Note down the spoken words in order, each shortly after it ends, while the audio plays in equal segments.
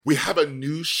We have a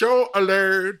new show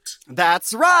alert.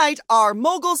 That's right. Our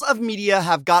Moguls of Media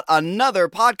have got another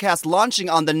podcast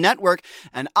launching on the network,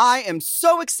 and I am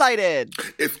so excited.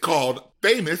 It's called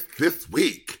Famous This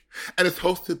Week, and it's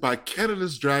hosted by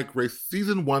Canada's Drag Race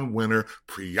Season 1 winner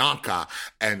Priyanka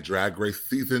and Drag Race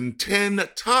Season 10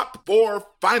 top 4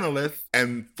 finalists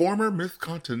and former Miss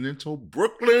Continental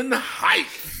Brooklyn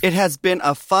Heights. It has been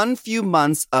a fun few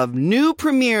months of new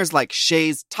premieres like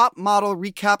Shay's Top Model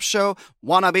recap show,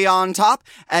 Wanna Be on Top,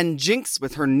 and Jinx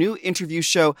with her new interview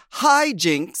show, Hi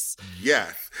Jinx.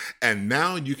 Yes, and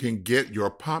now you can get your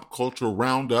pop culture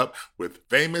roundup with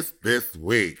Famous This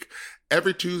Week.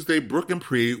 Every Tuesday, Brooke and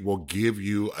Pri will give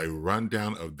you a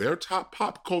rundown of their top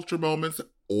pop culture moments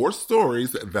or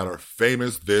stories that are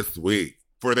famous this week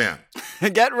for them.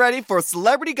 Get ready for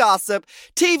celebrity gossip,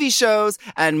 TV shows,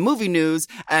 and movie news,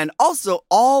 and also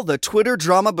all the Twitter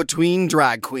drama between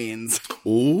drag queens.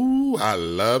 Ooh, I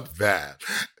love that.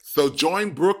 So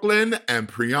join Brooklyn and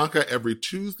Priyanka every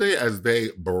Tuesday as they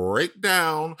break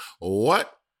down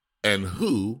what and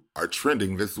who are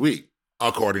trending this week,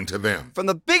 according to them. From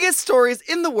the biggest stories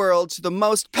in the world to the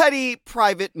most petty,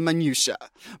 private minutia,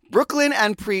 Brooklyn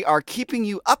and Pri are keeping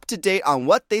you up to date on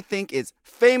what they think is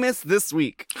famous this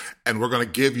week. And we're going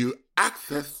to give you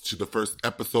access to the first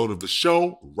episode of the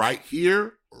show right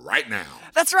here, right now.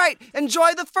 That's right.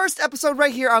 Enjoy the first episode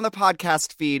right here on the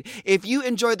podcast feed. If you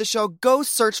enjoyed the show, go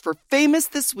search for Famous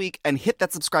This Week and hit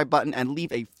that subscribe button and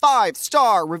leave a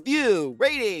 5-star review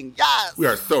rating. Yes! We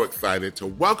are so excited to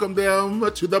welcome them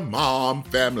to the Mom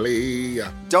family.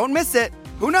 Don't miss it.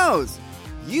 Who knows?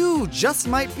 You just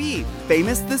might be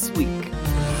famous this week.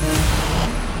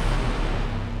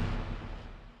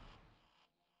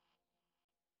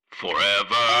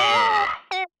 Forever.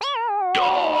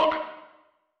 Dog.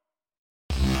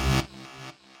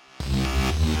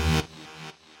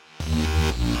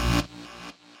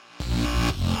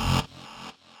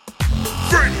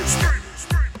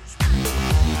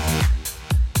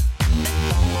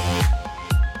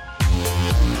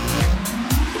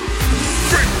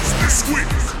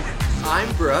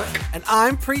 I'm Brooke. And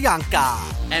I'm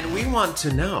Priyanka. And we want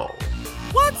to know,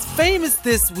 what's famous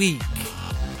this week?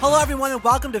 Hello, everyone, and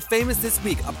welcome to Famous This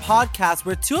Week, a podcast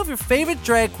where two of your favorite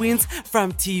drag queens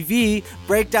from TV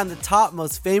break down the top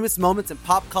most famous moments in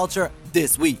pop culture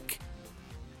this week.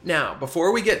 Now,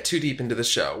 before we get too deep into the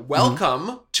show,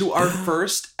 welcome to our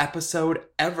first episode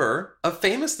ever of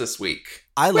Famous This Week.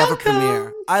 I love a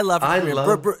premiere. I love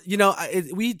a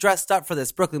premiere. We dressed up for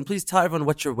this. Brooklyn, please tell everyone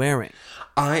what you're wearing.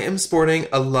 I am sporting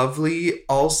a lovely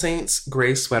All Saints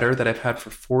gray sweater that I've had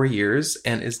for 4 years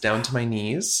and is down to my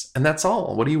knees. And that's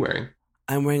all. What are you wearing?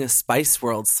 I'm wearing a Spice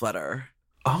World sweater.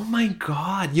 Oh my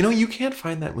God. You know, you can't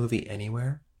find that movie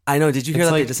anywhere. I know. Did you hear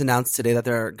that they just announced today that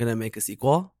they're going to make a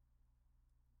sequel?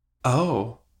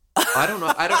 Oh, I don't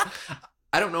know.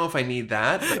 I don't know if I need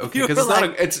that. But okay,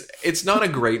 because it's not a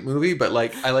great movie, but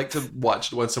like I like to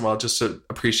watch it once in a while just to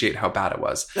appreciate how bad it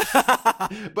was.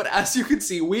 But as you can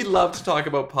see, we love to talk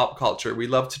about pop culture. We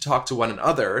love to talk to one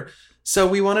another. So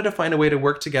we wanted to find a way to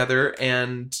work together,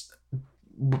 and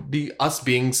us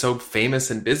being so famous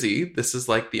and busy, this is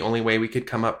like the only way we could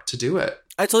come up to do it.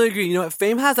 I totally agree. You know,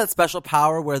 fame has that special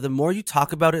power where the more you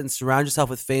talk about it and surround yourself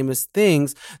with famous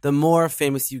things, the more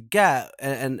famous you get.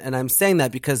 And I'm saying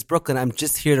that because, Brooklyn, I'm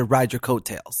just here to ride your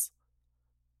coattails.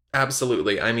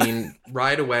 Absolutely. I mean,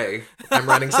 ride away. I'm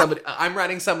riding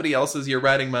somebody else's. You're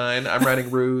riding mine. I'm riding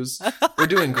Rue's. We're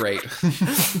doing great.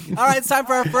 All right, it's time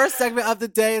for our first segment of the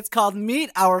day. It's called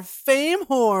Meet Our Fame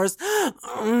Whores.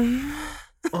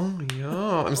 Oh,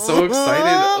 yeah. I'm so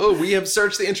excited. Oh, we have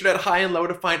searched the internet high and low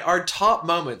to find our top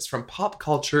moments from pop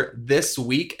culture this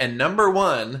week. And number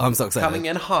one, I'm so excited. Coming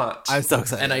in hot. I'm so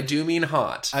excited. And I do mean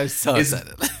hot. I'm so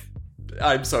excited.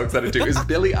 I'm so excited too. Is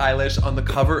Billie Eilish on the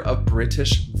cover of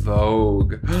British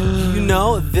Vogue? You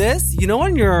know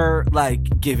when you're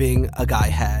like giving a guy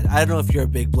head. I don't know if you're a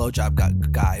big blowjob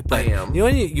guy, but I am. You know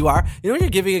when you are. You know when you're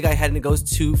giving a guy head and it goes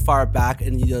too far back,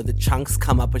 and you know the chunks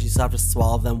come up, but you still have to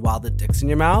swallow them while the dick's in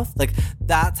your mouth. Like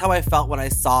that's how I felt when I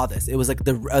saw this. It was like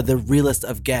the realest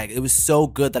of gag. It was so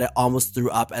good that I almost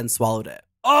threw up and swallowed it.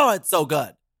 Oh, it's so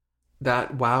good.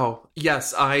 Wow.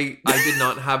 Yes, I did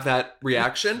not have that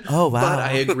reaction. Oh, wow. But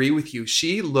I agree with you.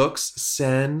 She looks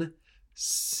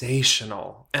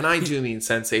sensational. And I do mean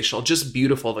sensational. Just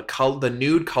beautiful. The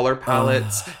nude color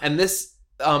palettes. And this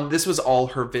was all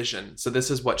her vision. So this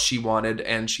is what she wanted.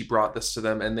 And she brought this to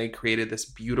them. And they created this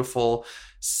beautiful,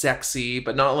 sexy,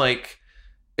 but not like,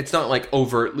 it's not like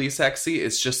overtly sexy.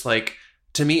 It's just like,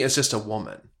 to me, it's just a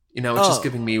woman. You know, it's just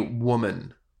giving me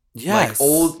woman. Yes.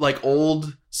 Like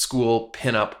old school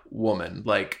pinup woman.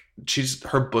 Like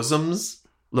her bosoms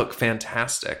look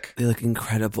fantastic. They look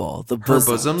incredible. The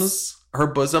Her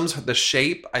bosoms, the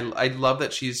shape. I love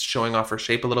that she's showing off her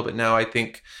shape a little bit now. I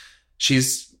think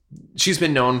she's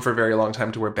been known for a very long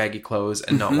time to wear baggy clothes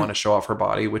and not want to show off her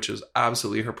body, which is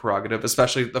absolutely her prerogative,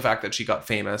 especially the fact that she got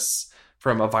famous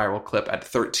from a viral clip at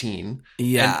 13.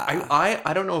 Yeah. And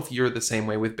I don't know if you're the same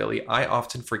way with Billie. I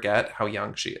often forget how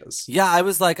young she is. Yeah, I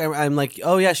was like, I'm like,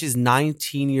 oh yeah, she's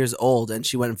 19 years old and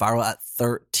she went viral at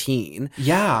 13.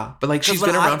 Yeah, but like she's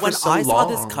been around for so long. When I saw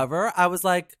this cover, I was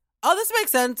like, oh, this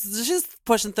makes sense. She's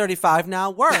pushing 35 now.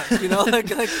 Work, you know,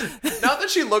 like not that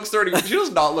she looks 30. She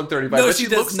does not look 35. No, but she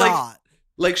does looks not.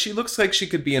 Like she looks like she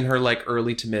could be in her like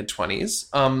early to mid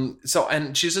 20s. So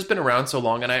and she's just been around so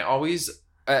long, and I always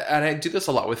and I do this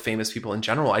a lot with famous people in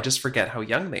general. I just forget how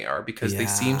young they are because they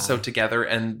seem so together,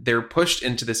 and they're pushed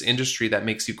into this industry that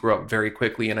makes you grow up very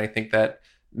quickly. And I think that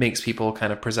makes people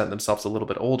kind of present themselves a little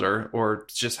bit older or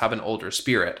just have an older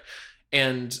spirit.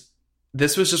 And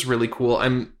this was just really cool.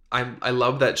 I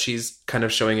love that she's kind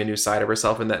of showing a new side of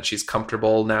herself and that she's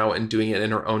comfortable now and doing it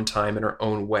in her own time, in her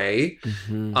own way.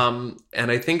 And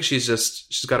I think she's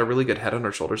got a really good head on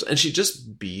her shoulders, and she's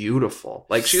just beautiful.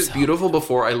 Like she was beautiful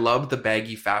before. I loved the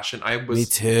baggy fashion. I was Me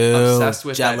too. Obsessed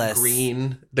with Jealous.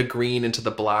 the green into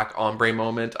the black ombre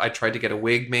moment. I tried to get a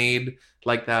wig made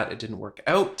like that. It didn't work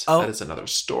out. That is another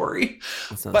story.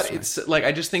 But it's like,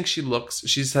 I just think she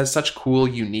has such cool,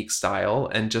 unique style,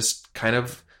 and just kind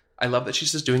of, I love that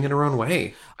she's just doing it her own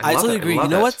way. I totally agree. You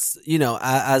know what's,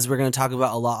 as we're going to talk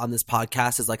about a lot on this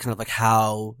podcast is like kind of like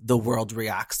how the world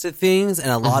reacts to things.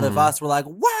 And a lot of us were like,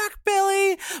 whack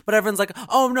Billie. But everyone's like,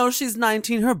 oh no, she's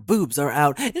 19. Her boobs are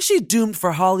out. Is she doomed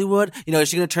for Hollywood? Is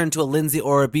she going to turn into a Lindsay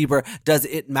or a Bieber? Does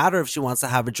it matter if she wants to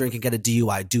have a drink and get a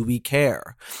DUI? Do we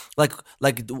care?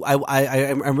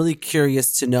 I'm really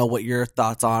curious to know what your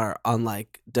thoughts are on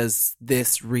like, does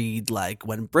this read like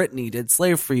when Britney did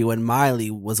Slave for You, when Miley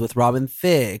was with Robin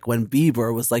Thicke, when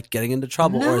Bieber was like getting into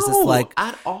trouble? No, or is this like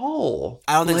at all?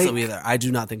 I don't think so either. I do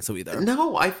not think so either.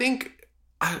 No, I think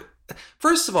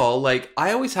first of all, like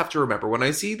I always have to remember when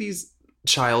I see these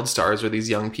child stars or these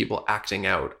young people acting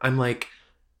out, I'm like,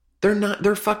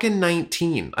 they're fucking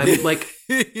 19. I'm like,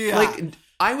 like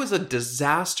I was a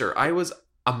disaster. I was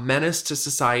a menace to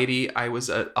society. I was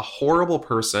a horrible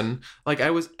person. Like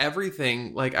I was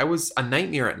everything. Like I was a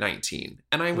nightmare at 19,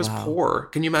 and I was poor.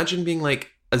 Can you imagine being like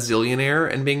a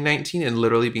zillionaire and being 19 and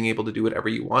literally being able to do whatever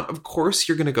you want? Of course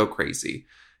you're going to go crazy.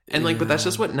 And like, but that's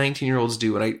just what 19-year-olds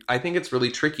do. And I think it's really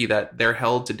tricky that they're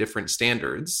held to different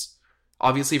standards.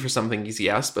 Obviously for some things,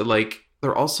 yes, but like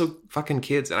they're also fucking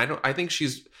kids. And I think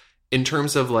she's, in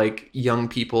terms of like young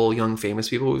people, young famous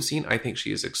people we've seen, I think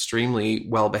she is extremely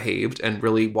well behaved and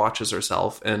really watches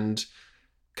herself and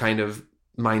kind of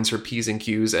minds her P's and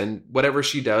Q's, and whatever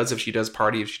she does, if she does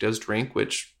party, if she does drink,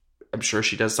 which I'm sure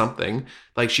she does something,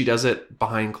 like she does it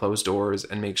behind closed doors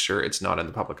and makes sure it's not in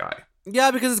the public eye.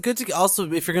 Yeah, because it's good to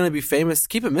also, if you're going to be famous,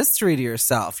 keep a mystery to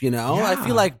yourself, Yeah. I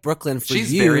feel like Brooklyn, for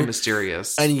she's you, very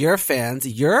mysterious. And your fans,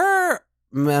 you're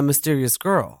a mysterious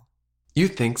girl. You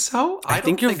think so? I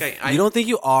think you don't think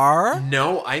you are?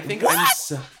 No, I think I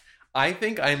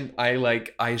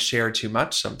share too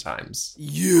much sometimes.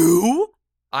 You?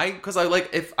 Because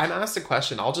if I'm asked a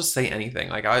question, I'll just say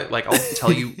anything. I'll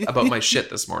tell you about my shit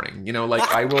this morning. I'm an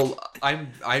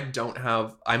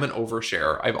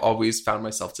overshare. I've always found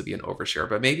myself to be an overshare,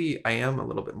 but maybe I am a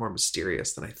little bit more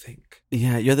mysterious than I think.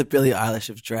 Yeah, you're the Billie Eilish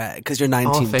of drag because you're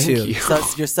 19 thank too. You. So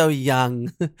you're so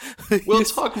young. We'll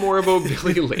talk more about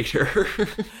Billie later.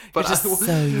 But you're just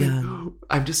so young.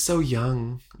 I'm just so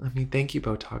young. I mean, thank you,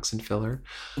 Botox and filler.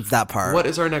 That part. What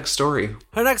is our next story?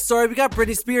 Our next story, we got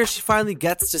Britney Spears. She finally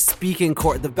gets to speak in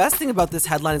court. The best thing about this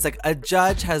headline is like a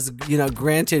judge has,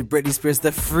 granted Britney Spears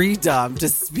the freedom to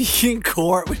speak in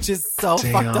court, which is so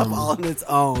fucked up all on its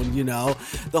own.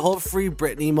 The whole Free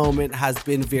Britney moment has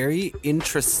been very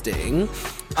interesting.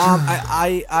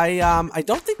 I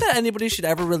don't think that anybody should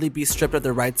ever really be stripped of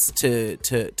their rights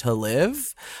to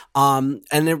live. And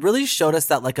it really showed us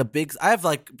that I have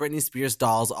like Britney Spears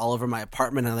dolls all over my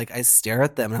apartment, and I stare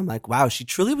at them and I'm like, wow, she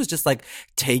truly was just like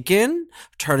taken,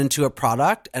 turned into a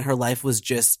product, and her life was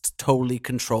just totally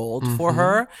controlled for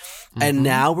her. And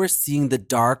now we're seeing the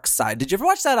dark side. Did you ever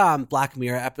watch that Black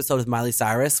Mirror episode with Miley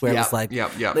Cyrus where it was like,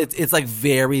 it's like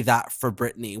very that for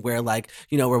Britney, where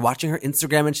we're watching her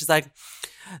Instagram and she's like,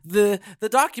 the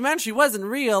documentary wasn't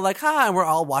real, and we're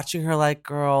all watching her like,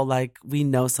 girl, we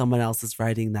know someone else is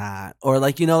writing that, or who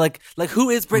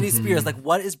is Britney Spears?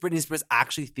 What is Britney Spears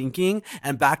actually thinking?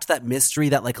 And back to that mystery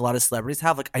that a lot of celebrities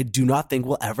have, I do not think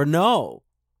we'll ever know.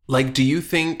 Do you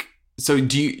think so?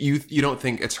 Do you don't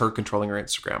think it's her controlling her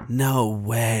Instagram? No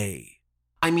way.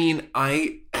 I mean,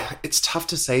 it's tough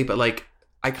to say, but like,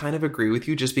 I kind of agree with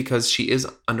you just because she is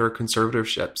under a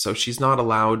conservatorship. So she's not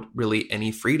allowed really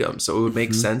any freedom. So it would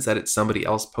make sense that it's somebody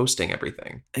else posting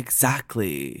everything.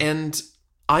 Exactly. And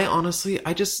I honestly,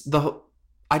 I just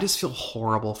feel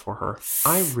horrible for her.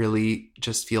 I really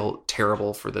just feel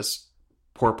terrible for this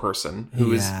poor person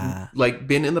who has like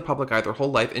been in the public eye their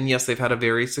whole life. And yes, they've had a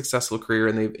very successful career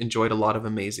and they've enjoyed a lot of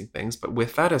amazing things. But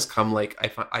with that has come like,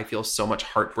 I feel so much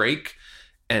heartbreak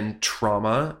and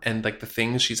trauma and like the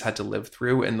things she's had to live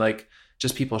through and like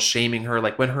just people shaming her.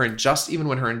 Like when her and Justin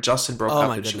broke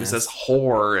up and she was this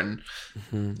whore and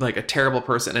like a terrible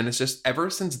person. And it's just ever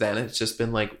since then, it's just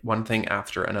been like one thing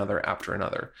after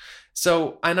another.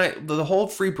 So, and the whole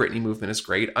Free Britney movement is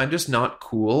great. I'm just not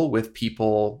cool with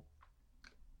people.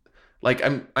 Like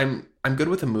I'm good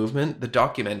with the movement. The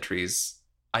documentaries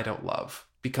I don't love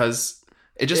because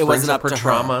it just brings up her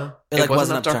trauma. It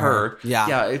wasn't up to her.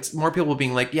 Yeah. It's more people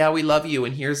being like, yeah, we love you.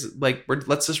 And here's like,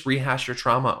 let's just rehash your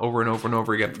trauma over and over and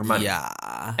over again for money.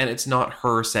 Yeah. And it's not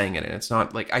her saying it. And it's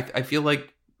not like, I feel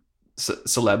like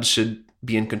celebs should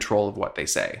be in control of what they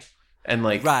say. And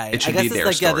like, it should be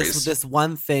their stories. This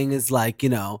one thing is like, you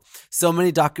know, so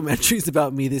many documentaries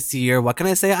about me this year. What can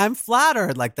I say? I'm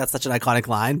flattered. Like that's such an iconic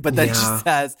line. But then she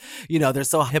says, you know, they're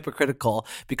so hypocritical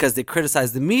because they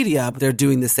criticize the media, but they're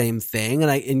doing the same thing.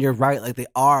 And you're right. Like they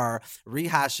are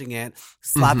rehashing it,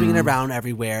 slapping it around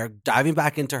everywhere, diving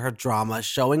back into her drama,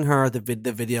 showing her the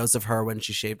videos of her when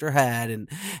she shaved her head and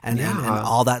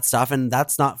all that stuff. And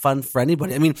that's not fun for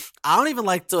anybody. I mean, I don't even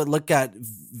like to look at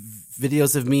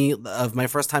videos of me of my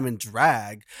first time in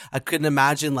drag. I couldn't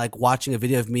imagine like watching a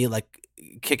video of me like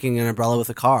kicking an umbrella with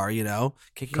a car, you know,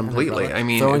 kicking completely. I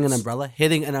mean, throwing an umbrella,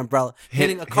 hitting an umbrella,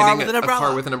 hitting a car with an umbrella. A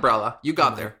car with an umbrella. You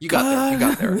got there. You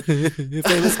got there.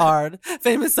 Famous hard.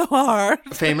 Famous so hard.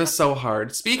 Famous so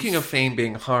hard. Speaking of fame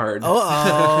being hard,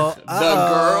 the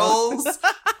girls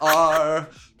are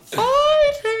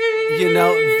fighting. You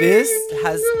know, this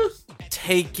has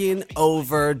taken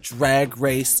over Drag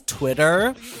Race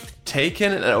Twitter.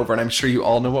 Taken it over, and I'm sure you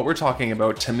all know what we're talking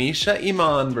about. Tamisha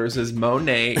Iman versus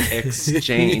Monet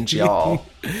exchange, y'all.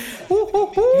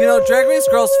 You know, Drag Race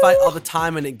girls fight all the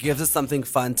time, and it gives us something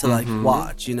fun to like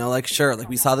watch. You know, like sure, like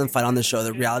we saw them fight on the show,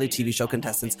 the reality TV show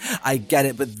contestants. I get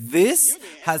it, but this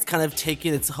has kind of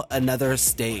taken its another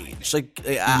stage. Like,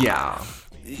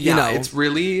 you know, it's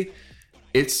really,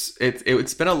 it's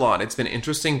been a lot. It's been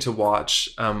interesting to watch,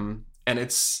 and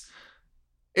it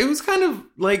was kind of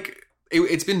like.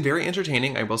 It's been very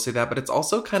entertaining, I will say that, but it's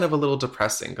also kind of a little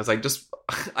depressing because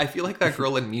I feel like that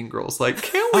girl in Mean Girls, like,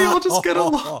 can't we all just get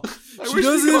along? She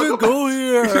doesn't even go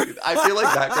here. I feel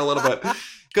like that girl a little bit.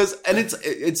 And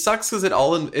it sucks because it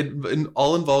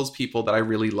all involves people that I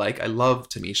really like. I love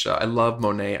Tamisha, I love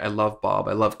Monet, I love Bob,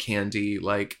 I love Candy.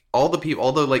 Like all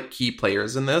the like key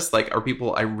players in this, like are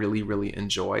people I really, really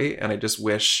enjoy, and I just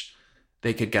wish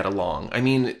they could get along. I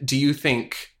mean, do you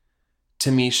think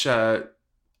Tamisha?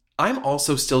 I'm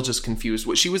also still just confused.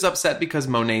 She was upset because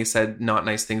Monet said not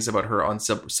nice things about her on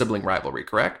Sibling Rivalry,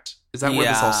 correct? Is that where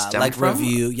this all stemmed from?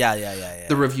 Review. Yeah.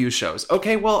 The review shows.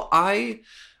 Okay, well, I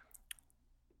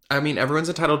mean, everyone's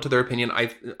entitled to their opinion.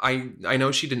 I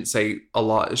know she didn't say a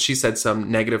lot. She said some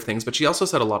negative things, but she also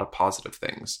said a lot of positive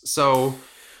things. So,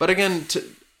 but again,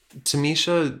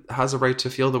 Tamisha has a right to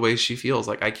feel the way she feels.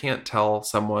 Like, I can't tell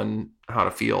someone how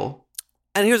to feel.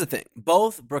 And here's the thing.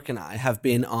 Both Brooke and I have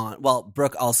been on, well,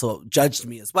 Brooke also judged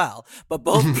me as well, but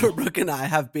both Brooke and I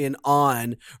have been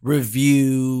on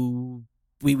review.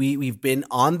 We've been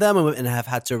on them and have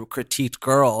had to critique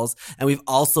girls, and we've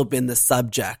also been the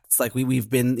subjects. Like we've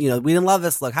been, you know, we didn't love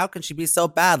this look. How can she be so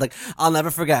bad? Like I'll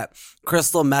never forget.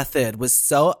 Crystal Method was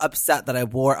so upset that I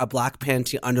wore a black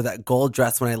panty under that gold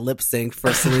dress when I lip synced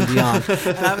for Celine Dion,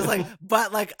 and I was like,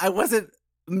 but like I wasn't.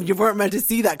 You weren't meant to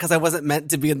see that because I wasn't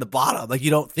meant to be in the bottom. Like, you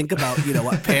don't think about, you know,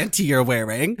 what panty you're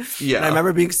wearing. Yeah. And I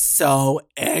remember being so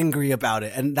angry about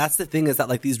it. And that's the thing is that,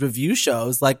 like, these review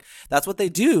shows, like, that's what they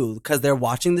do because they're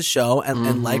watching the show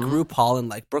and like RuPaul and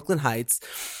like Brooklyn Heights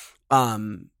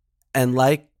and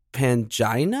like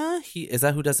Pangina. Is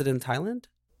that who does it in Thailand?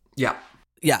 Yeah.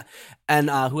 Yeah. And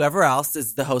whoever else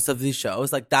is the host of these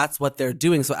shows, like, that's what they're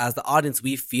doing. So as the audience,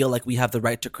 we feel like we have the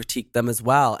right to critique them as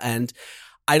well. And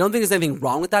I don't think there's anything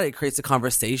wrong with that. It creates a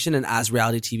conversation, and as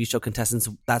reality TV show contestants,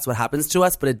 that's what happens to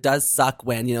us. But it does suck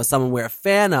when, you know, someone we're a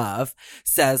fan of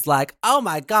says like, "Oh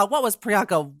my God, what was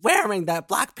Priyanka wearing? That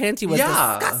black panty was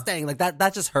disgusting." Like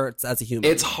that just hurts as a human.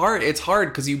 It's hard. It's hard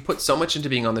because you put so much into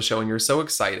being on the show, and you're so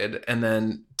excited, and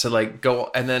then to like go,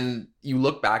 and then you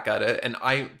look back at it, and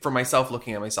for myself,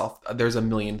 looking at myself, there's a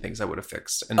million things I would have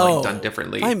fixed and like done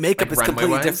differently. My makeup like, is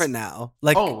completely different now.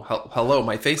 Like, hello,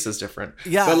 my face is different.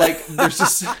 Yeah, but like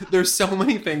there's so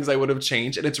many things I would have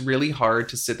changed, and it's really hard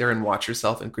to sit there and watch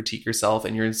yourself and critique yourself,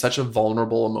 and you're in such a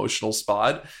vulnerable emotional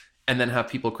spot, and then have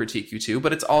people critique you too.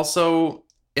 But it's also,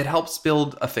 it helps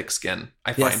build a thick skin,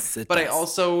 I find. Yes, it but does.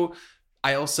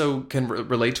 I also can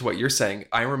relate to what you're saying.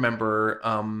 I remember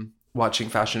watching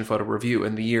Fashion Photo Review,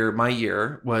 and my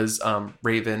year was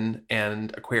Raven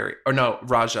and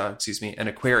Raja, and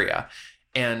Aquaria.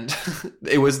 And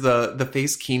it was the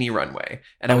Face Kini runway.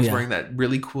 And I was wearing that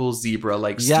really cool zebra,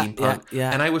 like steampunk.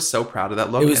 Yeah. And I was so proud of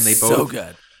that look. It was and they so both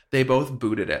good. They both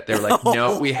booted it. They were like,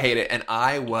 no, we hate it. And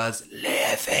I was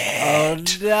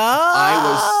livid. Oh,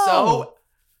 no.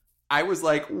 I was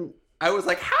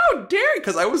like, how dare you?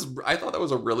 Because I thought that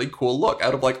was a really cool look.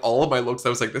 Out of like all of my looks, I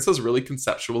was like, this is really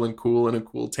conceptual and cool, and a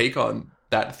cool take on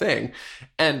that thing.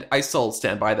 And I still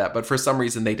stand by that. But for some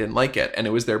reason, they didn't like it, and it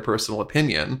was their personal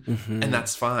opinion, and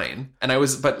that's fine. And I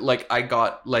was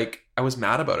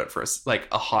mad about it for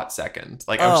a hot second.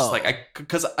 Like I was just like,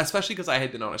 especially because I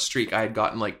had been on a streak. I had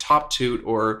gotten like top toot,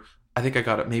 or I think I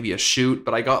got maybe a shoot,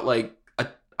 but I got like.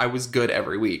 I was good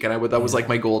every week, and that was like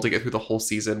my goal, to get through the whole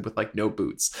season with like no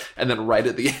boots, and then right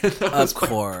at the end, I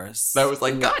was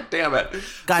like, God damn it,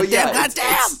 God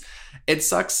damn. It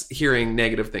sucks hearing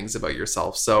negative things about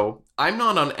yourself. So I'm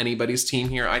not on anybody's team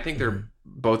here. I think they're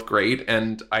both great,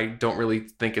 and I don't really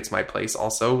think it's my place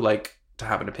also like to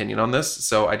have an opinion on this.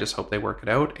 So I just hope they work it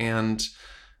out. And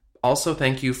also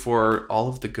thank you for all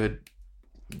of the good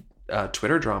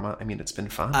Twitter drama. I mean, it's been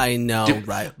fun. I know,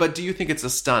 right? But do you think it's a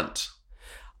stunt?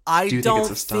 I don't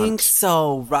think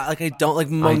so. Right? Like I don't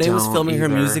like. Monet was filming her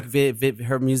music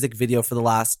video for the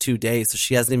last 2 days, so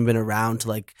she hasn't even been around to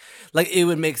like it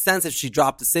would make sense if she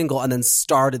dropped a single and then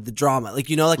started the drama. Like,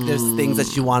 you know, like there's things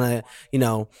that you want to, you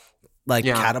know, like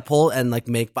catapult and like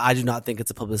make. But I do not think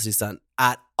it's a publicity stunt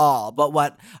at all. But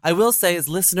what I will say is,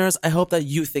 listeners, I hope that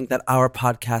you think that our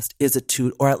podcast is a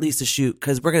toot or at least a shoot,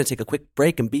 because we're going to take a quick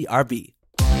break and BRB.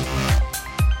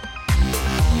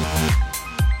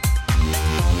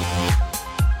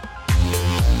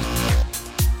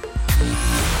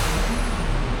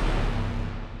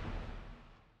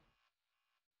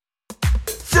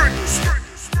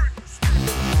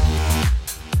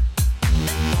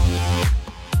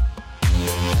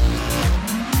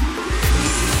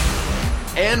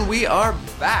 And we are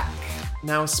back.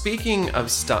 Now, speaking of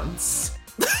stunts.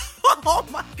 Oh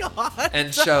my God.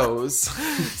 And shows.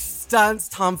 Stunts,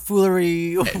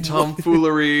 tomfoolery.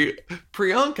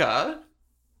 Priyanka,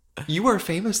 you are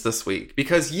famous this week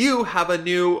because you have a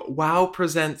new WoW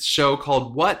Presents show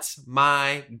called What's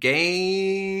My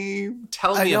Game?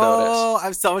 Tell me about it.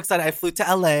 I'm so excited. I flew to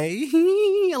LA, a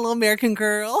little American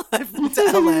girl. I flew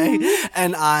to LA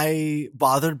and I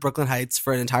bothered Brooklyn Heights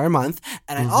for an entire month.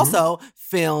 And I also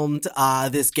filmed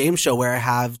this game show where I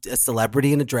have a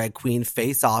celebrity and a drag queen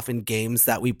face off in games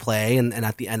that we play. And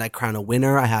at the end, I crown a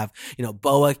winner. I have, you know,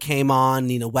 Boa came on,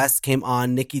 Nina West came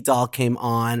on, Nikki Doll came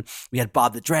on. We had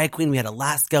Bob the Drag Queen. We had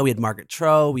Alaska. We had Margaret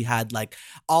Cho. We had like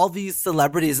all these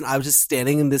celebrities. And I was just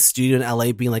standing in this studio in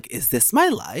LA being like, is this my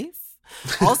life?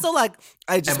 Also, like,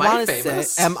 I just want to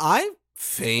say, am I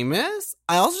famous?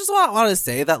 I also just want to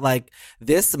say that, like,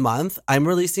 this month I'm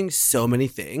releasing so many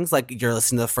things. Like, you're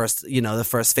listening to the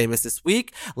first famous this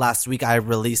week. Last week I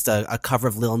released a cover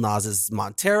of Lil Nas's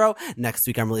Montero. Next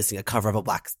week I'm releasing a cover of a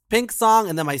Blackpink song,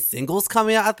 and then my single's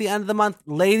coming out at the end of the month.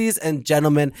 Ladies and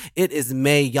gentlemen, it is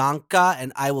May Yonka,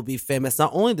 and I will be famous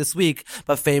not only this week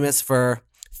but famous for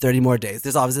 30 more days.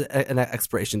 There's always an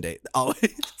expiration date.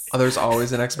 Always. Oh, there's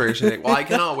always an expiration date. Well, I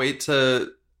cannot wait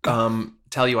to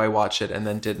tell you I watched it and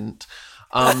then didn't.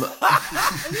 No,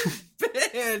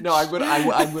 I'm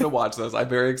gonna watch those. I'm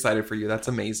very excited for you. That's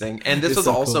amazing. And this was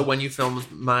so also cool. When you filmed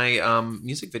my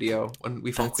music video, when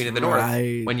we filmed Queen of the North,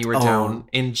 when you were down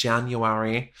in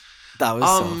January. That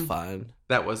was so fun.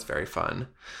 That was very fun.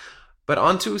 But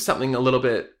on to something a little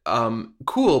bit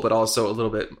cool, but also a little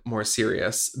bit more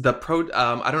serious. I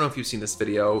don't know if you've seen this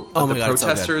video. But the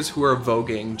protesters who are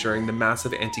voguing during the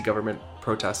massive anti-government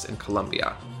protests in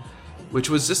Colombia, which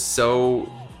was just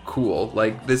so cool.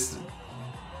 Like this,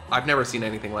 I've never seen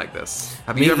anything like this.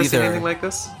 Have you ever seen anything like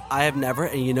this? I have never.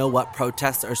 And you know what?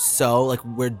 Protests are so, like,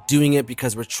 we're doing it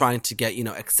because we're trying to get, you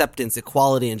know, acceptance,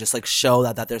 equality, and just like show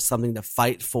that there's something to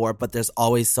fight for. But there's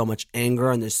always so much anger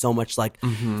and there's so much like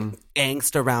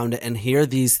angst around it, and here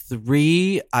these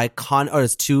three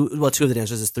it's two of the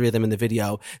dancers, there's three of them in the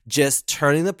video, just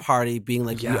turning the party, being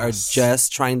like, we are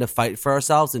just trying to fight for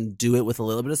ourselves and do it with a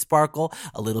little bit of sparkle,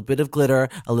 a little bit of glitter,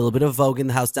 a little bit of Vogue in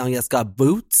the house down. Yes, got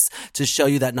boots to show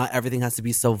you that not everything has to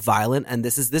be so violent, and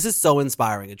this is so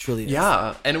inspiring. It truly is.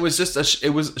 Yeah, and it was just it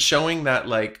was showing that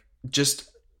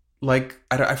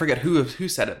I forget who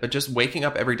said it, but just waking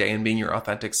up every day and being your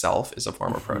authentic self is a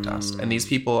form of protest. And these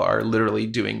people are literally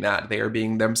doing that. They are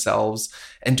being themselves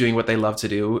and doing what they love to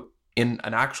do in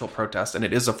an actual protest, and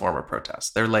it is a form of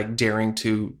protest. They're like daring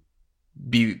to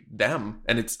be them,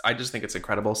 and I just think it's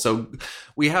incredible. So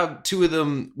we have two of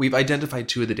them. We've identified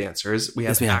two of the dancers. We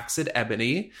have Acid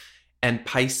Ebony and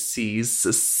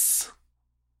Pisces.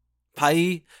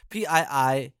 Pisciiss,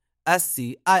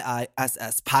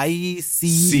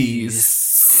 Pisces.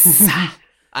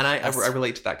 And I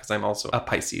relate to that because I'm also a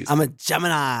Pisces. I'm a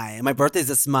Gemini. My birthday's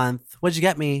this month. What'd you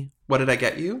get me? What did I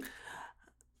get you?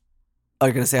 Oh,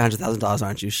 you're going to say $100,000,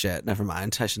 aren't you? Shit, never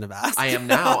mind. I shouldn't have asked. I am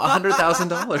now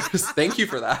 $100,000. Thank you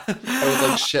for that. I was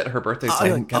like, shit, her birthday, so I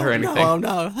didn't get her anything.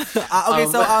 No. Okay,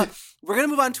 so we're going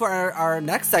to move on to our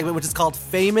next segment, which is called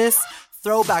Famous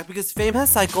Throwback, because fame has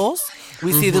cycles.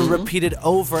 We see them repeated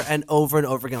over and over and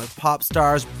over again with pop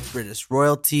stars, British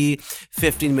royalty,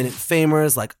 15-minute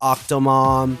famers like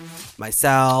Octomom,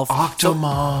 myself.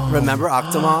 Octomom. Remember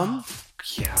Octomom?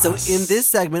 Yes. So in this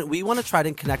segment, we want to try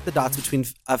to connect the dots between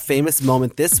a famous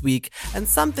moment this week and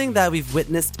something that we've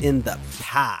witnessed in the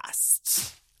past.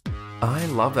 I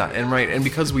love that. And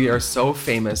because we are so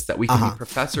famous that we can be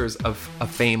professors of a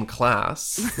fame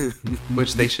class,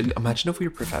 which they should imagine if we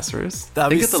were professors.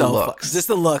 That'd be at the so looks. Fun. Just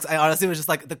the looks. I honestly was just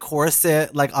like the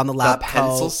corset, like on the lap, the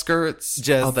pencil skirts,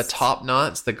 the top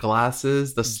knots, the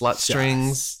glasses, the slut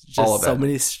strings, all of it. So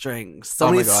many strings.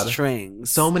 So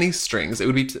many strings. It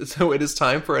would be so. It is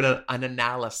time for an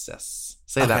analysis.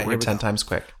 Say that word 10 times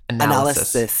quick.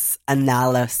 Analysis.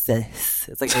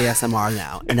 It's like ASMR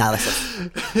now. Analysis.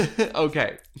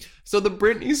 Okay. So the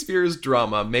Britney Spears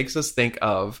drama makes us think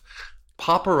of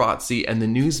paparazzi and the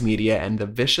news media and the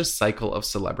vicious cycle of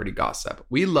celebrity gossip.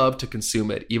 We love to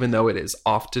consume it, even though it is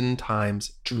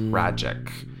oftentimes tragic.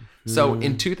 So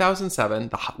in 2007,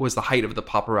 was the height of the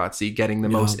paparazzi getting the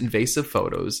most invasive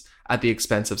photos at the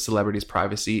expense of celebrities'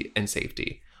 privacy and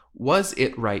safety. Was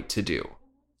it right to do?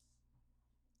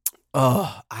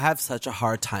 Oh, I have such a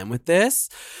hard time with this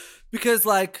because,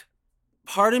 like,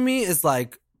 part of me is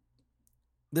like,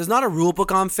 there's not a rule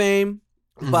book on fame,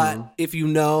 but if you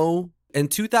know, in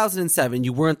 2007,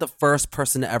 you weren't the first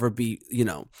person to ever be,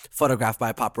 photographed by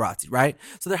a paparazzi, right?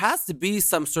 So there has to be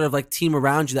some sort of like team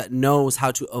around you that knows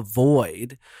how to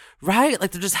avoid, right?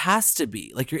 Like there just has to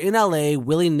be. Like you're in LA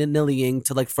willy-nillying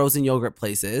to like frozen yogurt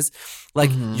places.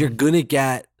 Like you're going to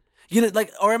get,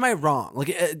 or am I wrong?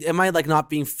 Like, am I like not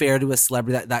being fair to a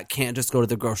celebrity that can't just go to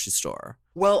the grocery store?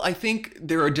 Well, I think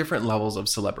there are different levels of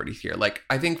celebrity here. Like,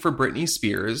 I think for Britney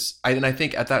Spears, I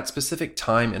think at that specific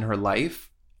time in her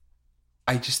life,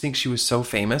 I just think she was so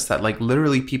famous that like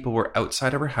literally people were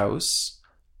outside of her house,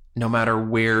 no matter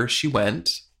where she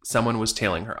went, someone was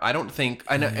tailing her. I don't think,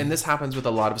 and this happens with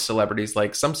a lot of celebrities,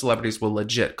 like some celebrities will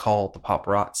legit call the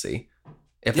paparazzi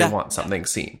if they want something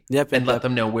seen and let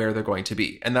them know where they're going to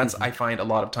be. And that's, I find a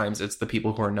lot of times it's the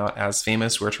people who are not as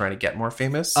famous who are trying to get more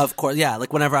famous. Of course. Yeah.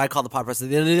 Like whenever I call the paparazzi,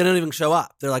 they don't even show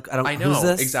up. They're like, I know. Who's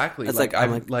this? Exactly. It's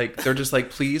I'm like, they're just like,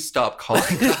 please stop calling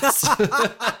us.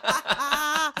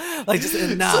 Like just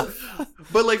enough.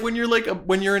 But like when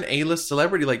you're an A-list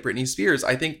celebrity like Britney Spears,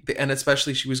 I think, and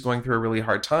especially she was going through a really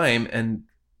hard time and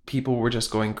people were just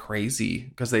going crazy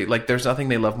because there's nothing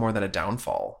they love more than a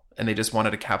downfall. And they just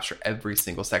wanted to capture every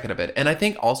single second of it. And I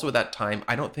think also at that time,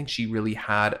 I don't think she really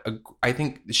I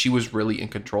think she was really in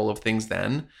control of things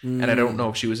then. And I don't know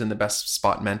if she was in the best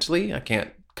spot mentally. I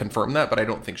can't confirm that, but I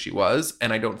don't think she was.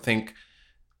 And I don't think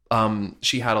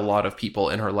she had a lot of people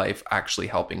in her life actually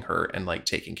helping her and like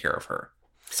taking care of her.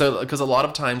 So, because a lot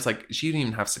of times, like, she didn't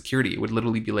even have security. It would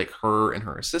literally be like her and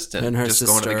her assistant and her sister,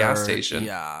 going to the gas station.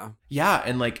 Yeah. Yeah.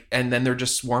 And then they're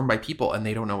just swarmed by people and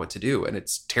they don't know what to do. And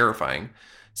it's terrifying.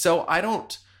 So at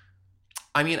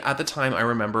the time, I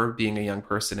remember being a young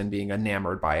person and being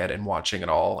enamored by it and watching it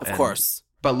all. Of course.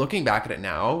 But looking back at it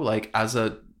now, like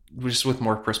just with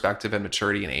more perspective and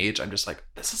maturity and age, I'm just like,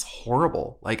 this is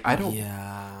horrible. Like, I don't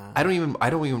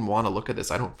even want to look at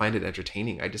this. I don't find it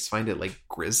entertaining. I just find it like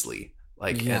grisly.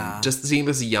 Like, and just seeing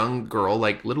this young girl,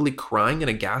 like literally crying in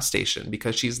a gas station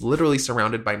because she's literally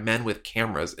surrounded by men with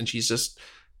cameras and she's just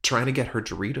trying to get her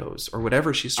Doritos or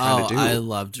whatever she's trying to do. I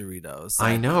love Doritos.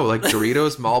 I know, like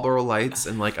Doritos, Marlboro Lights,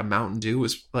 and like a Mountain Dew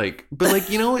was like, but like,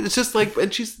 it's just like,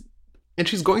 and she's And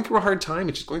she's going through a hard time,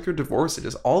 and she's going through a divorce. It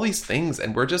is all these things,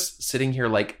 and we're just sitting here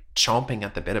like chomping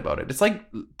at the bit about it. It's like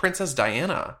Princess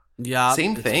Diana. Yeah,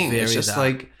 same thing. It's just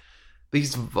like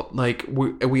these, like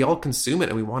we all consume it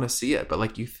and we want to see it, but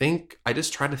like I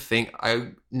just try to think.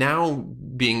 I now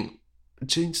being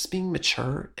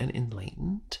mature and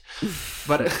enlightened,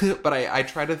 but I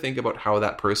try to think about how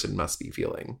that person must be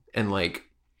feeling, and like,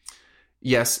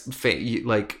 yes,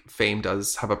 fame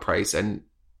does have a price, and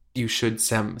you should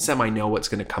semi know what's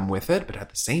going to come with it, but at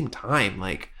the same time,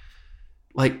 like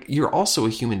you're also a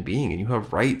human being and you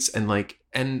have rights,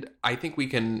 and I think we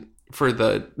can, for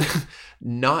the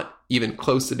not even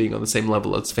close to being on the same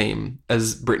level as fame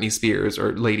as Britney Spears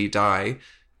or Lady Di.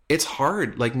 It's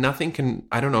hard. Like nothing can,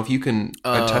 I don't know if you can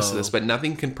attest to this, but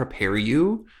nothing can prepare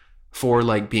you for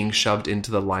like being shoved into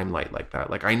the limelight like that.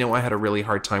 Like I know I had a really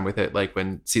hard time with it. Like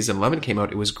when season 11 came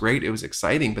out, it was great. It was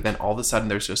exciting. But then all of a sudden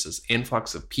there's just this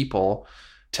influx of people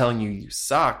telling you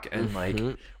suck and like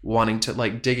wanting to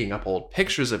like digging up old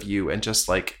pictures of you, and just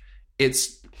like,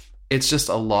 it's just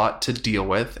a lot to deal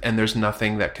with, and there's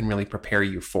nothing that can really prepare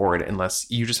you for it unless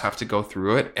you just have to go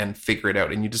through it and figure it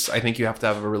out. And I think you have to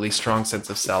have a really strong sense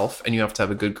of self, and you have to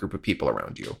have a good group of people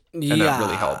around you. And that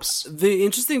really helps. The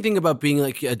interesting thing about being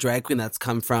like a drag queen that's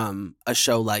come from a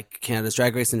show like Canada's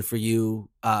Drag Race, and for you,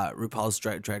 RuPaul's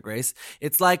Drag Race,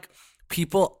 it's like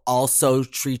people also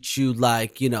treat you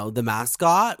like, you know, the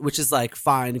mascot, which is like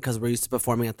fine because we're used to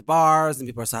performing at the bars and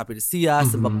people are so happy to see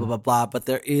us and blah, blah, blah, blah. But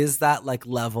there is that like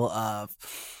level of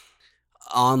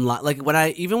online, like when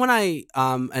I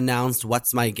announced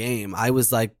What's My Game, I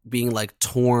was like being like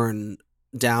torn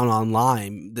down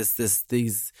online.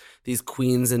 These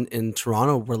queens in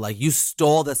Toronto were like, you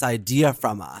stole this idea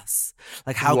from us.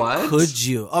 Like, how could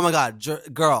you? Oh my God,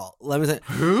 girl, let me say,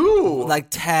 who? Like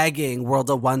tagging World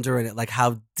of Wonder in it. Like,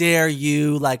 how dare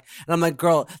you? Like, and I'm like,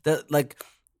 girl,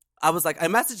 I was like, I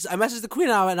messaged the queen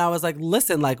out, and I was like,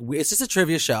 listen, like, it's just a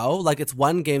trivia show. Like, it's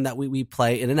one game that we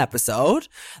play in an episode.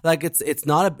 Like, it's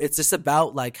just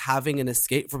about like having an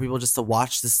escape for people just to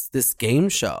watch this game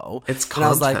show. It's content. And I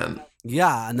was like,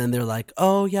 yeah. And then they're like,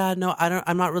 oh yeah, no,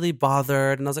 I'm not really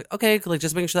bothered. And I was like, okay, like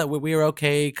just making sure that we're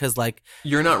okay. Cause like,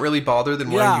 you're not really bothered. Then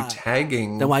why are you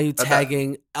tagging? Then why are you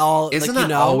tagging all? Isn't like,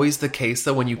 that always the case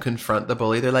though? When you confront the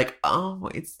bully, they're like, oh,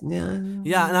 it's yeah.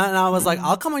 Yeah. And I was like,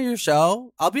 I'll come on your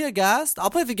show. I'll be a guest. I'll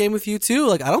play the game with you too.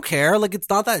 Like, I don't care. Like, it's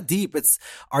not that deep. It's,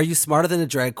 are you smarter than a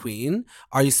drag queen?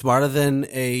 Are you smarter than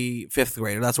a fifth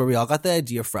grader? That's where we all got the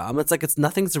idea from. It's like,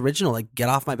 nothing's original. Like, get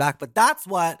off my back. But that's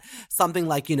what something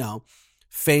like, you know,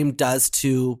 fame does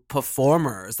to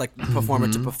performers, like performer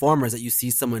to performers, that you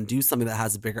see someone do something that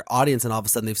has a bigger audience and all of a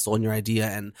sudden they've stolen your idea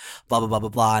and blah, blah, blah, blah,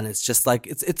 blah. And it's just like,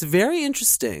 it's very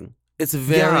interesting. It's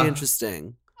very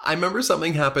interesting. I remember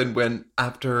something happened when,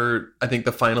 after I think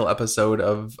the final episode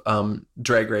of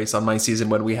Drag Race on my season,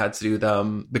 when we had to do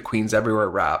the Queens Everywhere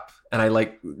rap, and I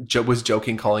like was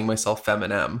joking calling myself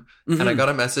Feminem, and I got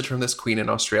a message from this queen in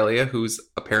Australia who's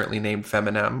apparently named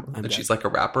Feminem, and she's like a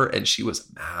rapper, and she was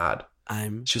mad.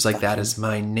 She was like, that is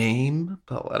my name.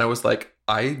 And I was like,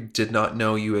 I did not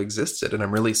know you existed, and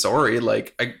I'm really sorry.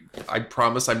 Like, I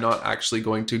promise I'm not actually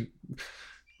going to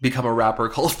become a rapper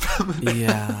called Feminem.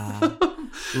 Yeah.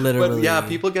 Literally. But yeah,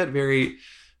 people get very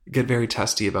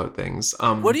testy about things.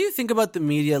 What do you think about the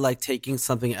media like taking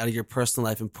something out of your personal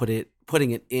life and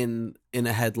putting it in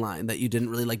a headline that you didn't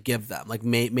really like give them? Like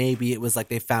maybe it was like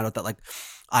they found out that like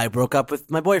I broke up with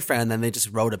my boyfriend and then they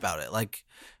just wrote about it. Like,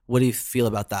 what do you feel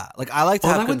about that? Like, I like to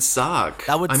have that would suck.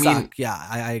 That would suck. Yeah,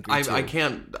 I agree too.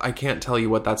 I can't tell you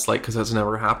what that's like because that's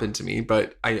never happened to me,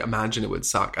 but I imagine it would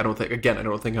suck. I don't think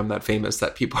I'm that famous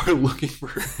that people are looking for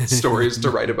stories to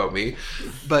write about me.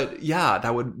 But yeah,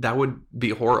 that would be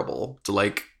horrible to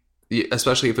like,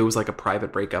 especially if it was like a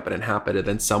private breakup and it happened and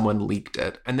then someone leaked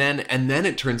it. And then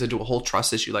it turns into a whole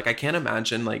trust issue. Like, I can't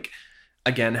imagine, like,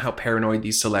 again, how paranoid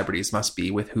these celebrities must be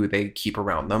with who they keep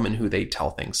around them and who they tell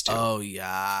things to. Oh,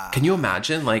 yeah. Can you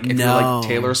imagine, like, if you're like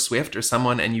Taylor Swift or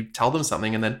someone and you tell them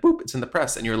something and then boop, it's in the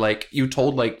press and you're like, you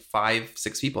told like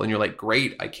 5-6 people and you're like,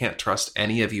 great, I can't trust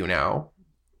any of you now.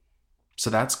 So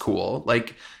that's cool.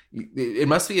 Like, it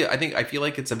must be, I feel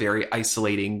like it's a very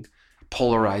isolating,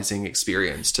 polarizing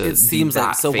experience to. It seems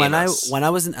like, so famous. when I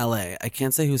was in LA, I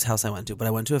can't say whose house I went to, but I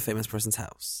went to a famous person's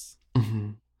house.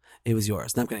 Mm-hmm. It was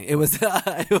yours. No, I'm kidding. It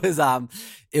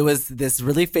was this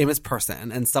really famous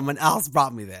person, and someone else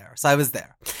brought me there. So I was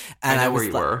there, and I know where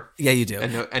you were. Yeah, you do.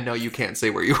 And no, you can't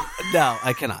say where you were. No,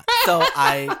 I cannot. So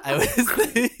I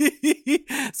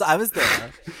was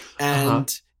there,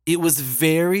 and it was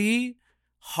very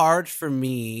hard for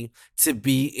me to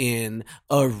be in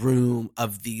a room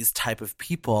of these type of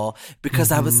people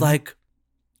because I was like,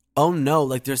 oh no,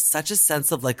 like there's such a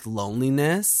sense of like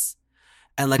loneliness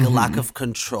and like a lack of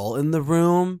control in the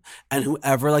room. And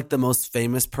whoever like the most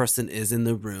famous person is in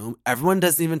the room, everyone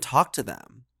doesn't even talk to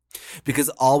them because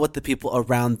all what the people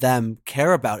around them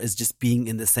care about is just being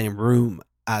in the same room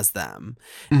as them.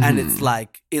 And it's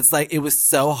like it was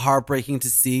so heartbreaking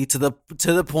to see to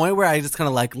the point where I just kind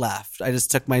of like left. I just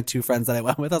took my two friends that I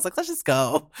went with. I was like, let's just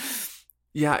go.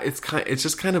 Yeah, it's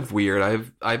just kind of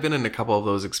weird. I've been in a couple of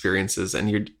those experiences,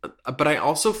 but I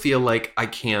also feel like I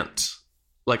can't,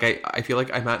 like I feel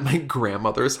like I'm at my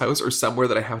grandmother's house or somewhere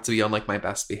that I have to be on like my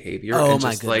best behavior. Oh and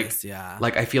my just, goodness, yeah.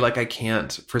 Like I feel like I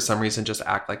can't for some reason just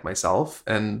act like myself,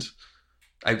 and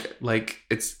I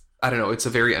don't know. It's a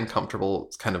very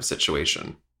uncomfortable kind of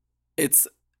situation. It's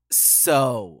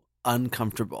so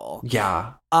uncomfortable.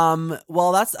 Yeah.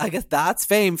 Well, I guess that's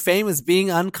fame. Fame is being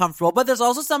uncomfortable. But there's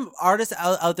also some artists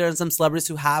out there and some celebrities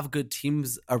who have good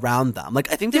teams around them.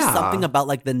 Like I think there's something about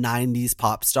like the 90s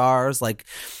pop stars. Like,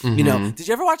 you know, did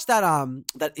you ever watch that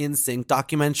NSYNC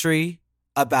documentary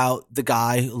about the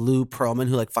guy Lou Pearlman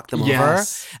who like fucked them over?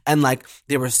 And like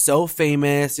they were so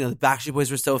famous, you know, the Backstreet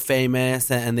Boys were so famous,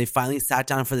 and they finally sat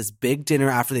down for this big dinner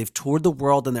after they've toured the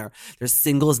world, and their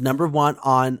singles #1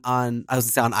 on I was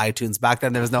gonna say on iTunes. Back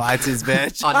then there was no iTunes,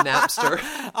 bitch. On Napster.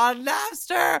 On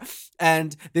Napster.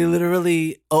 And they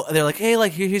literally, they're like, hey,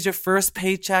 like here's your first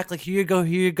paycheck. Like here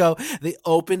you go. They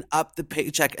open up the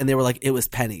paycheck and they were like, it was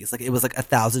pennies. Like it was like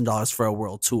 $1,000 for a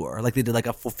world tour. Like they did like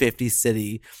a 50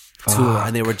 city tour,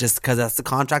 and they were just because that's the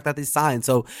contract that they signed.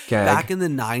 So back in the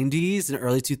 90s and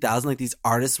early 2000s, like these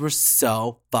artists were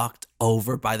so fucked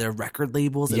over by their record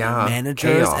labels and their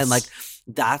managers, and like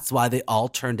that's why they all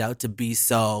turned out to be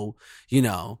so, you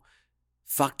know,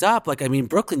 fucked up. Like I mean,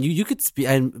 Brooklyn, you could speak,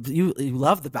 and you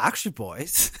love the Backstreet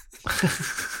Boys.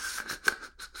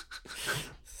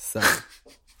 So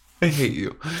I hate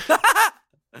you.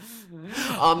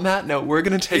 On that note, we're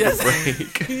going to take a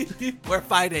break. We're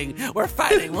fighting. We'll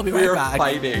be right back. We're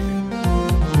fighting.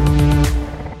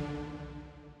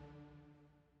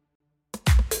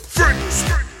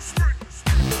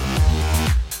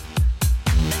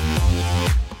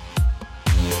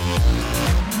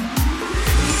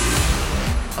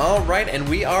 All right, and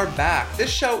we are back. This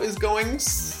show is going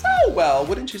so well.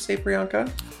 Wouldn't you say,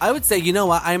 Priyanka? I would say, you know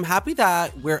what? I'm happy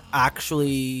that we're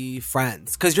actually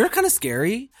friends because you're kind of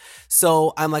scary.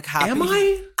 So I'm like happy. Am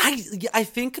I? I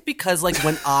think because like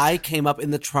when I came up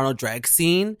in the Toronto drag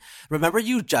scene, remember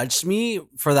you judged me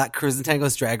for that Cruise and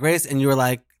Tango's Drag Race, and you were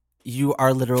like, you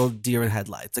are literal deer in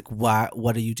headlights. Like,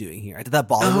 what are you doing here? I did that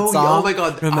Bollywood song. Oh my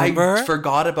God. Remember? I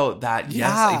forgot about that.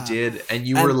 Yes, I did. And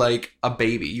you were like a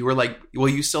baby. You were like, well,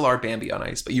 you still are Bambi on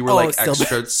Ice, but you were like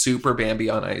extra super Bambi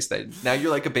on Ice. Now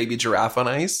you're like a baby giraffe on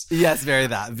ice. Yes, very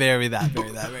that.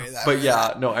 But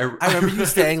yeah, no, I remember you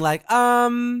saying like,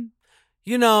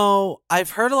 you know,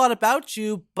 I've heard a lot about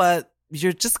you, but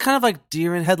you're just kind of like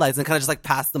deer in headlights, and kind of just like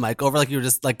passed the mic over. Like you were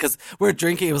just like, because we were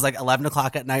drinking, it was like 11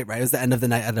 o'clock at night, right? It was the end of the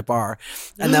night at a bar.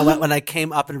 And then when I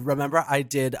came up, and remember I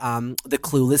did the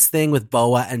Clueless thing with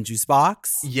Boa and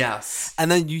Juicebox. Yes.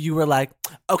 And then you were like,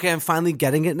 okay, I'm finally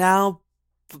getting it now,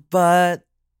 but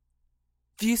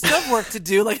do you still have work to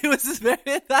do? Like it was just very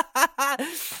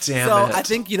Damn so it. I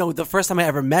think, you know, the first time I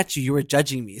ever met you, you were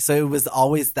judging me. So it was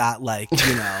always that like,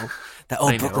 you know,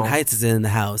 that, Brooklyn Heights is in the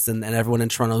house, and everyone in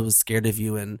Toronto was scared of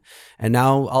you, and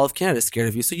now all of Canada is scared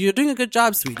of you. So you're doing a good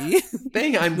job, sweetie.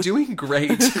 Dang, I'm doing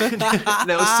great.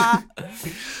 That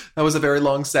was a very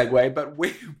long segue, but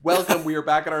welcome. We are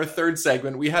back in our third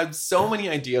segment. We had so many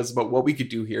ideas about what we could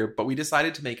do here, but we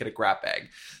decided to make it a grab bag.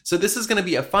 So this is going to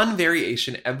be a fun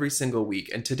variation every single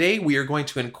week. And today we are going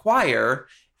to inquire,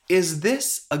 is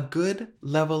this a good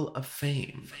level of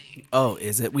fame? Oh,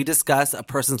 is it? We discuss a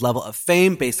person's level of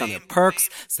fame based on their perks,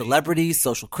 celebrity,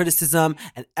 social criticism,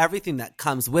 and everything that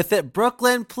comes with it.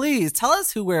 Brooklyn, please tell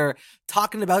us who we're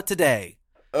talking about today.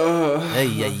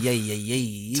 Today's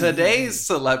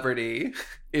celebrity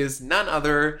is none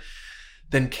other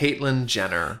than Caitlyn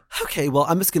Jenner. Okay, well,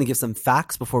 I'm just going to give some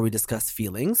facts before we discuss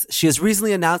feelings. She has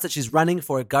recently announced that she's running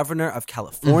for governor of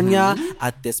California.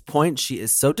 At this point, she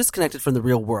is so disconnected from the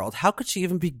real world. How could she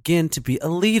even begin to be a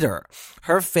leader?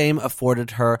 Her fame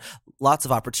afforded her lots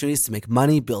of opportunities to make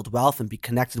money, build wealth, and be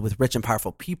connected with rich and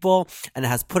powerful people, and it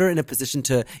has put her in a position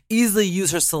to easily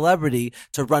use her celebrity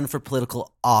to run for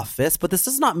political office. But this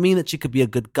does not mean that she could be a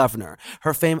good governor.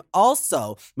 Her fame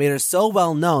also made her so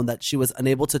well known that she was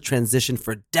unable to transition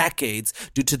for decades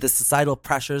due to the societal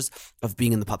pressures of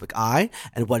being in the public eye.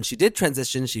 And when she did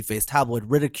transition, she faced tabloid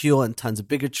ridicule and tons of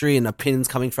bigotry and opinions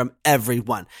coming from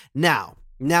everyone. Now.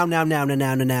 Those are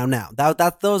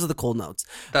the cool notes.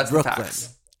 That's Brooklyn. the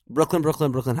facts. Brooklyn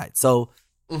Heights. So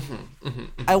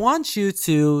I want you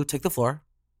to take the floor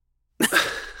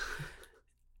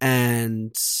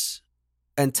and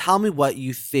tell me what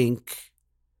you think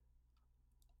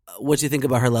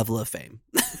about her level of fame.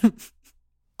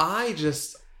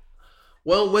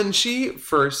 Well, when she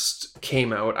first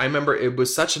came out, I remember it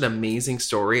was such an amazing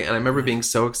story, and I remember being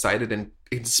so excited and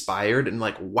inspired and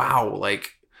like, wow, I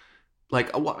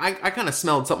kind of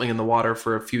smelled something in the water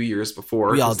for a few years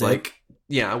before. We all did. Like,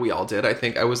 yeah, we all did. I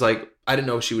think I was like, I didn't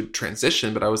know if she would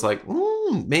transition, but I was like,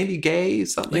 maybe gay,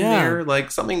 something there.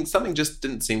 Like something just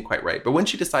didn't seem quite right. But when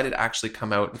she decided to actually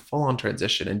come out and full on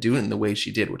transition and do it in the way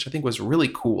she did, which I think was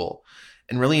really cool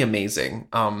and really amazing,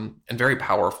 and very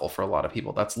powerful for a lot of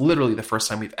people. That's literally the first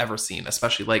time we've ever seen,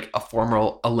 especially like a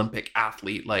former Olympic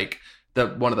athlete, like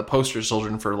one of the poster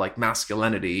children for like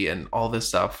masculinity and all this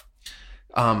stuff,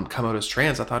 come out as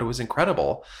trans. I thought it was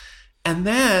incredible. And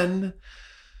then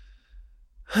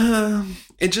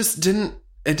it just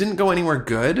didn't go anywhere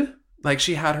good. Like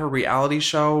she had her reality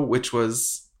show, which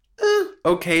was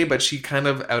okay, but she kind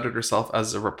of outed herself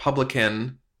as a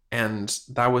Republican, and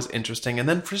that was interesting. And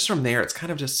then just from there, it's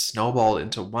kind of just snowballed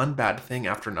into one bad thing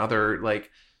after another.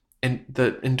 Like, and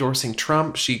the endorsing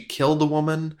Trump, she killed a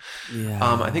woman. Yeah.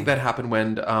 I think that happened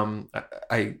when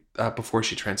before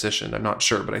she transitioned. I'm not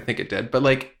sure, but I think it did. But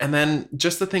like, and then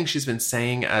just the thing she's been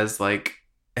saying as like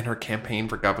in her campaign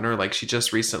for governor, like she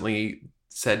just recently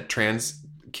said trans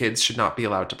kids should not be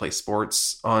allowed to play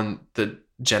sports on the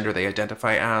gender they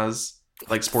identify as,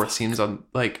 like sports teams on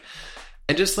like,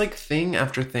 and just like thing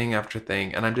after thing after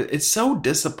thing. And it's so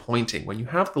disappointing when you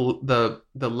have the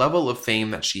level of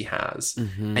fame that she has,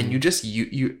 and you just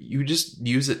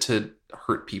use it to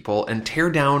hurt people and tear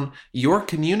down your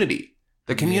community,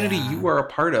 the community you are a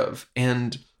part of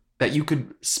and that you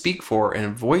could speak for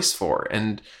and voice for.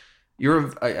 And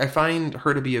I find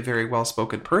her to be a very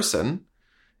well-spoken person,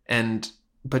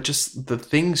 but just the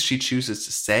things she chooses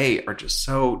to say are just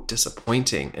so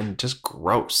disappointing and just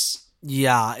gross.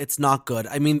 Yeah, it's not good.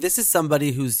 I mean, this is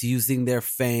somebody who's using their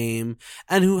fame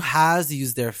and who has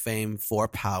used their fame for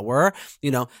power,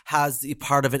 has a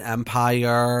part of an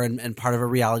empire and part of a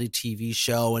reality TV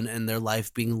show and their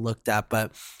life being looked at.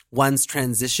 But once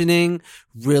transitioning,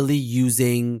 really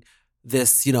using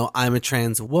this, I'm a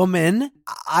trans woman,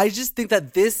 I just think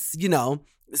that this,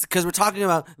 because we're talking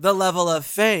about the level of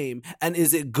fame and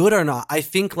is it good or not? I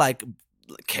think like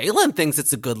Caitlyn thinks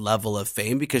it's a good level of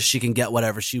fame because she can get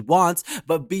whatever she wants,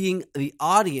 but being the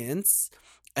audience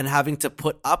and having to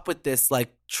put up with this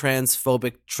like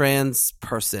transphobic trans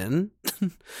person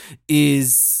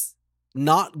is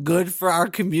not good for our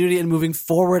community and moving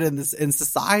forward in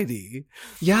society.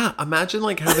 Yeah, imagine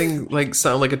like having like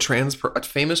sound like a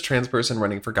famous trans person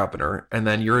running for governor, and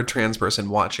then you're a trans person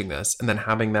watching this, and then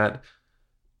having that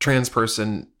trans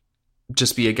person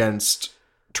just be against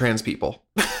trans people.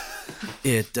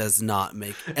 It does not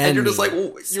make any and you're just like,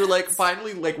 you're like,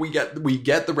 finally, like we get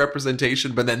the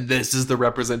representation, but then this is the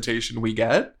representation we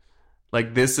get.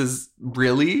 Like, this is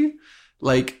really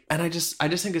like, and I just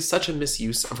think it's such a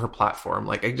misuse of her platform.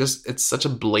 Like, it's such a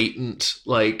blatant,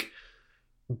 like,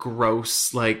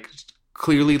 gross, like,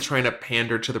 clearly trying to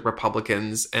pander to the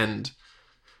Republicans, and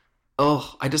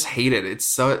I just hate it. It's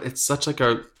such like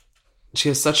she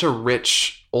has such a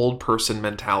rich old person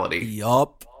mentality.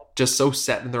 Yup. Just so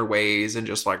set in their ways and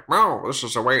just like, no, this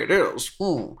is the way it is.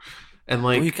 And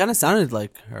like, you kind of sounded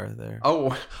like her there.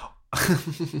 Oh,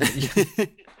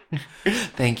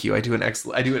 thank you. I do an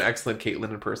excellent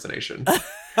Caitlyn impersonation.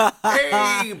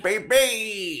 Hey,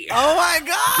 baby! Oh my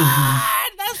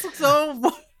god, that's so.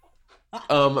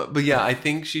 But yeah, I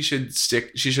think she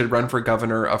should run for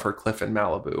governor of her cliff in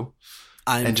Malibu,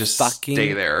 and just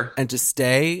stay there, and just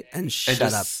stay and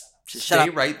shut up. Stay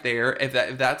right there. If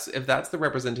that's the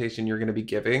representation you're going to be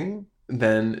giving,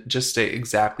 then just stay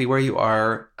exactly where you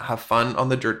are. Have fun on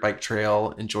the dirt bike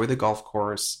trail. Enjoy the golf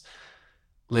course.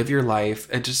 Live your life.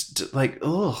 And just like,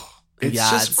 it's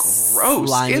just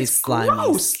gross. It's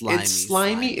gross. It's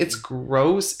slimy. It's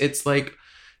gross. It's like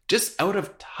just out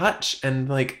of touch, and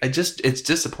like it's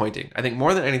disappointing. I think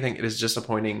more than anything, it is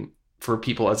disappointing for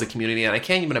people as a community, and I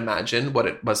can't even imagine what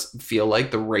it must feel like,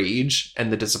 the rage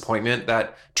and the disappointment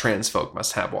that trans folk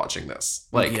must have watching this.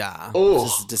 Like,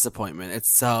 just disappointment. It's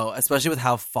so, especially with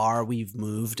how far we've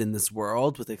moved in this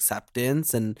world with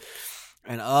acceptance and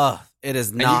it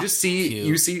is not. And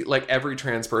you see like every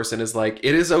trans person is like,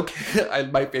 it is okay.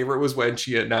 My favorite was when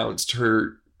she announced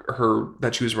her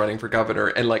that she was running for governor,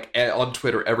 and like on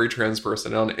Twitter, every trans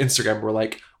person, and on Instagram were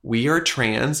like, we are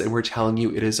trans and we're telling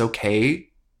you it is okay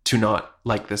to not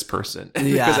like this person.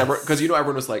 Because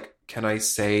everyone was like, can I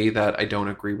say that I don't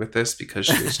agree with this because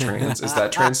she is trans? Is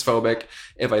that transphobic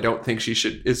if I don't think she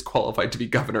is qualified to be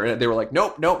governor? And they were like,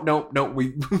 nope,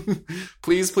 we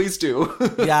please do.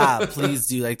 Yeah, please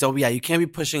do. Like, you can't be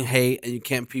pushing hate and you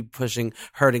can't be pushing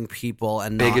hurting people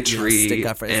and bigotry, not stick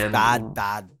up for it. It's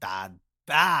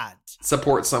bad.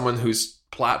 Support someone whose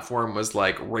platform was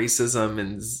like racism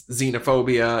and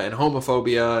xenophobia and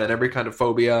homophobia and every kind of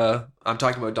phobia. I'm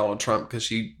talking about Donald Trump because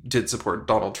she did support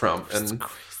Donald Trump. And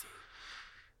crazy.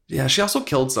 Yeah, she also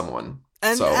killed someone.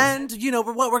 And you know,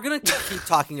 what we're going to keep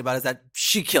talking about is that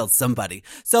she killed somebody.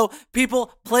 So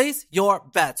people, place your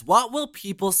bets. What will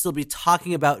people still be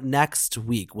talking about next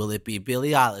week? Will it be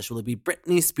Billie Eilish? Will it be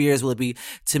Britney Spears? Will it be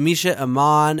Tamisha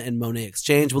Iman and Monet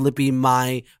Exchange? Will it be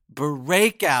my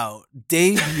breakout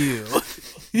debut?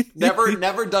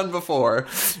 Never done before.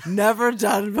 Never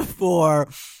done before.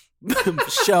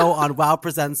 Show on Wow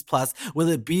Presents Plus. Will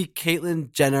it be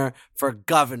Caitlyn Jenner for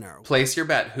governor? Place your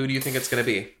bet. Who do you think it's going to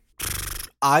be?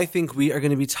 I think we are going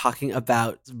to be talking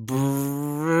about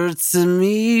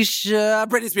Britney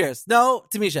Spears. No,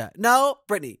 Tamisha. No,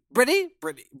 Britney.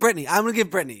 I'm going to give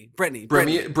Britney.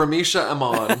 Bramisha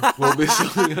Iman will be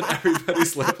showing on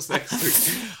everybody's lips next week.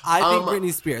 I think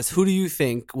Britney Spears. Who do you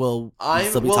think will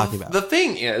still be talking about? The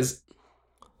thing is,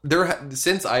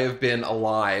 since I have been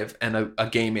alive and a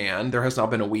gay man, there has not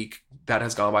been a week that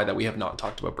has gone by that we have not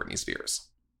talked about Britney Spears.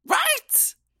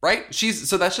 Right?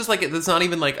 So that's just like, it's not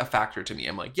even like a factor to me.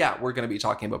 I'm like, yeah, we're going to be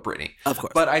talking about Britney. Of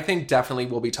course. But I think definitely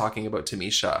we'll be talking about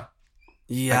Tamisha.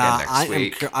 Yeah, next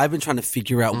week. I've been trying to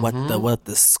figure out what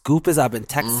the scoop is. I've been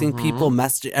texting people,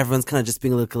 messaging. Everyone's kind of just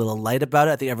being a little light about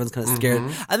it. I think everyone's kind of scared.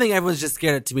 I think everyone's just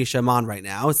scared of Tamisha Iman right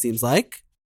now, it seems like.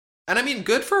 And I mean,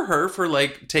 good for her for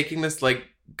like taking this, like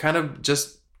kind of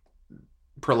just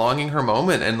prolonging her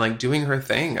moment and like doing her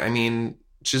thing. I mean,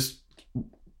 just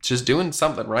doing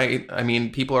something right. I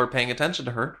mean, people are paying attention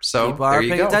to her. So people are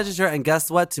paying attention to her. And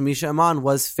guess what? Tamisha Iman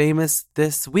was famous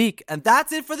this week. And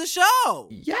that's it for the show.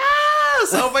 Yes!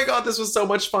 Oh my God, this was so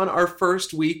much fun. Our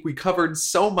first week, we covered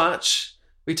so much.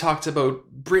 We talked about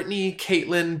Britney,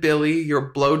 Caitlyn, Billie,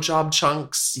 your blowjob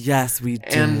chunks. Yes, we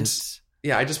did. And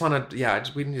yeah, I just want to,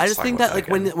 we need to I just think that like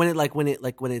when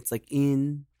it's like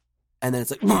in, and then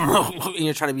it's like, and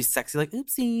you're trying to be sexy, like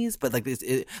oopsies, but like it's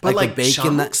but like the bacon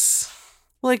chunks?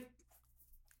 Like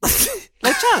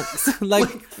chunks, like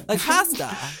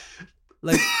pasta,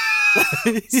 like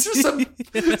some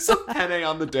penne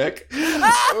on the dick.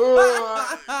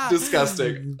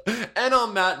 Disgusting. And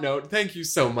on that note, thank you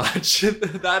so much.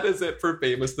 That is it for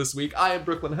Famous this week. I am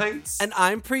Brooklyn Heights. And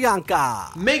I'm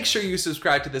Priyanka. Make sure you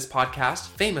subscribe to this podcast,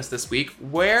 Famous This Week,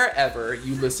 wherever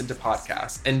you listen to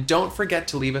podcasts. And don't forget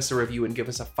to leave us a review and give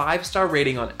us a 5-star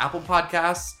rating on Apple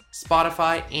Podcasts,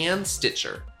 Spotify, and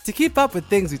Stitcher. To keep up with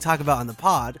things we talk about on the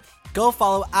pod, go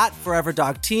follow at Forever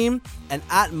Dog Team and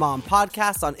at Mom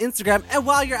Podcast on Instagram. And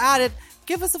while you're at it,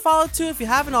 give us a follow too if you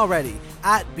haven't already,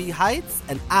 at B Heights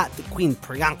and at the Queen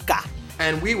Priyanka.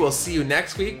 And we will see you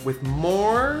next week with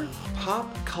more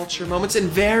pop culture moments and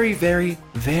very, very,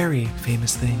 very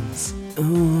famous things.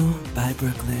 Ooh, bye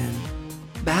Brooklyn.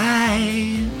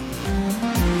 Bye.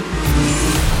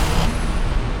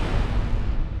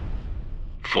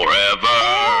 Forever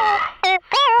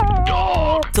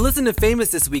Dog. To listen to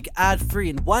Famous this week ad-free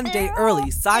and 1 day early,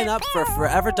 sign up for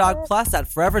Forever Dog Plus at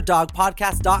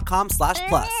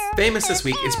foreverdogpodcast.com/plus. Famous This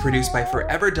Week is produced by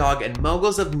Forever Dog and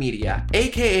Moguls of Media,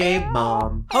 aka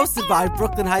Mom. Hosted by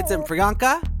Brooklyn Heights and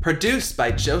Priyanka. Produced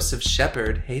by Joseph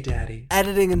Shepard. Hey, Daddy.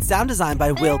 Editing and sound design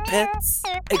by Will Pitts.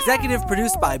 Executive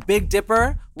produced by Big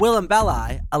Dipper, Willem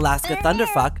Belli, Alaska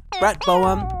Thunderfuck, Brett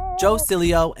Boehm, Joe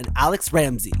Cilio, and Alex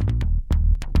Ramsey.